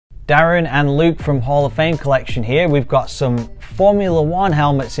Darren and Luke from Hall of Fame Collection here. We've got some Formula One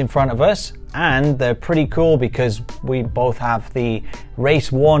helmets in front of us, and they're pretty cool because we both have the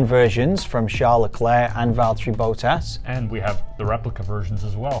race-worn versions from Charles Leclerc and Valtteri Bottas. And we have the replica versions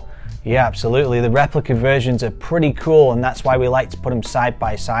as well. Yeah, absolutely. The replica versions are pretty cool, and that's why we like to put them side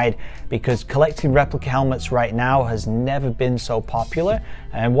by side, because collecting replica helmets right now has never been so popular.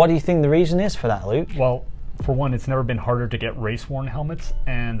 And what do you think the reason is for that, Luke? Well, for one, it's never been harder to get race-worn helmets,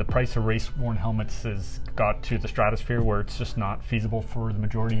 and the price of race-worn helmets has got to the stratosphere where it's just not feasible for the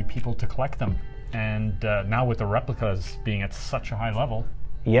majority of people to collect them. And now with the replicas being at such a high level,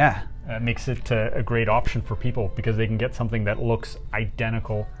 yeah, it makes it a great option for people because they can get something that looks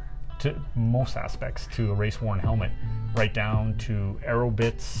identical to most aspects to a race-worn helmet, right down to aero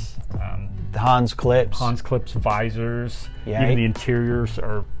bits, the Hans clips, visors, yeah, even the interiors,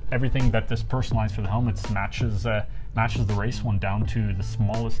 are everything that this personalized for the helmets matches the race one down to the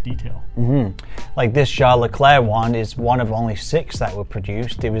smallest detail. Like this Charles Leclerc one is one of only 6 that were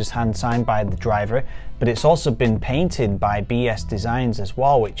produced. It was hand signed by the driver, but it's also been painted by BS Designs as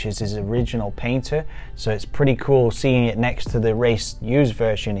well, which is his original painter. So it's pretty cool seeing it next to the race used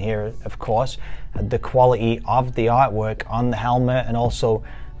version here, of course. The quality of the artwork on the helmet, and also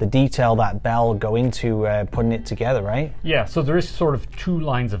the detail that Bell go into putting it together, right? Yeah, so there is sort of 2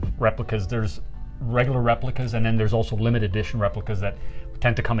 lines of replicas. There's regular replicas, and then there's also limited edition replicas that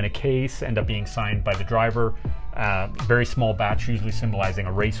tend to come in a case, end up being signed by the driver. Very small batch, usually symbolizing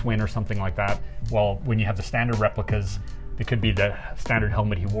a race win or something like that. Well, when you have the standard replicas, it could be the standard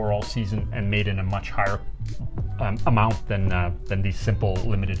helmet he wore all season and made in a much higher amount than these simple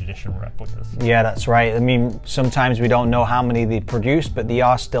limited edition replicas. Yeah, that's right. I mean, sometimes we don't know how many they produce, but they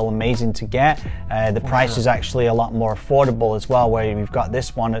are still amazing to get. The price is actually a lot more affordable as well, where we've got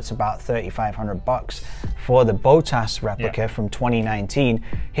this one that's about $3,500 for the Bottas replica from 2019.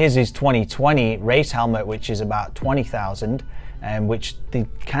 Here's his 2020 race helmet, which is about $20,000, which they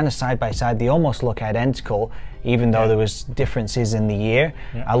kind of side by side, they almost look identical, even though there was differences in the year.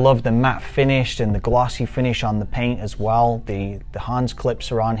 I love the matte finish and the glossy finish on the paint as well. The Hans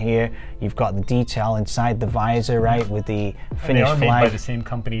clips are on here. You've got the detail inside the visor, right, with the finish flag. They are made by the same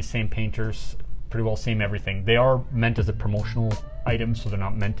company, same painters, pretty well same everything. They are meant as a promotional item, so they're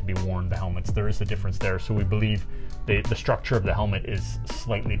not meant to be worn, the helmets. There is a difference there. So we believe the structure of the helmet is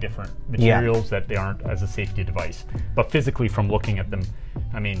slightly different materials, that they aren't as a safety device. But physically, from looking at them,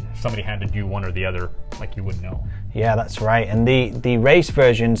 I mean, if somebody handed you one or the other, like, you wouldn't know. Yeah, that's right. And the race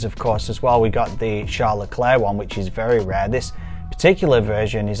versions, of course, as well, we got the Charles Leclerc one, which is very rare. This particular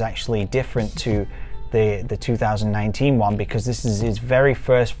version is actually different to the 2019 one, because this is his very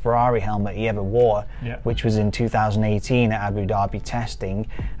first Ferrari helmet he ever wore, which was in 2018 at Abu Dhabi testing.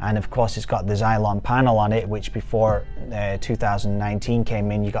 And of course it's got the Xylon panel on it, which before 2019 came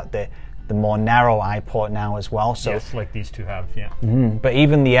in, you got the more narrow eye port now as well. So yes, like these two have, but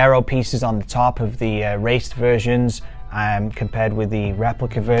even the aero pieces on the top of the raced versions, compared with the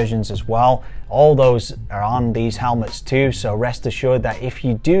replica versions as well, all those are on these helmets too. So rest assured that if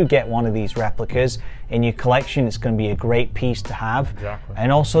you do get one of these replicas in your collection, it's going to be a great piece to have.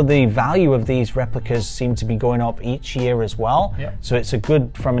 And also the value of these replicas seem to be going up each year as well. So it's a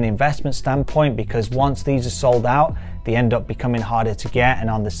good from an investment standpoint, because once these are sold out, they end up becoming harder to get, and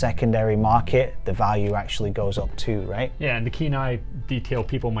on the secondary market the value actually goes up too, right? Yeah, and the keen eye detail,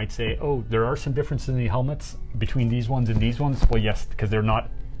 people might say, oh, there are some differences in the helmets between these ones and these ones. Well, yes, because they're not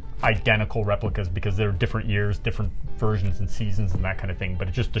identical replicas, because they're different years, different versions and seasons and that kind of thing. But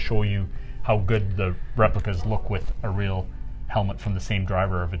it's just to show you how good the replicas look with a real helmet from the same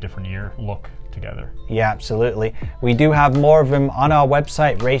driver of a different year look together. Yeah, absolutely. We do have more of them on our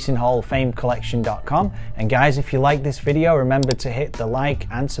website, racinghalloffamecollection.com. And guys, if you like this video, remember to hit the like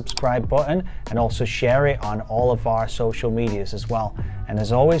and subscribe button, and also share it on all of our social medias as well. And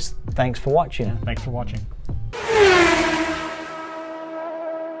as always, thanks for watching. Thanks for watching.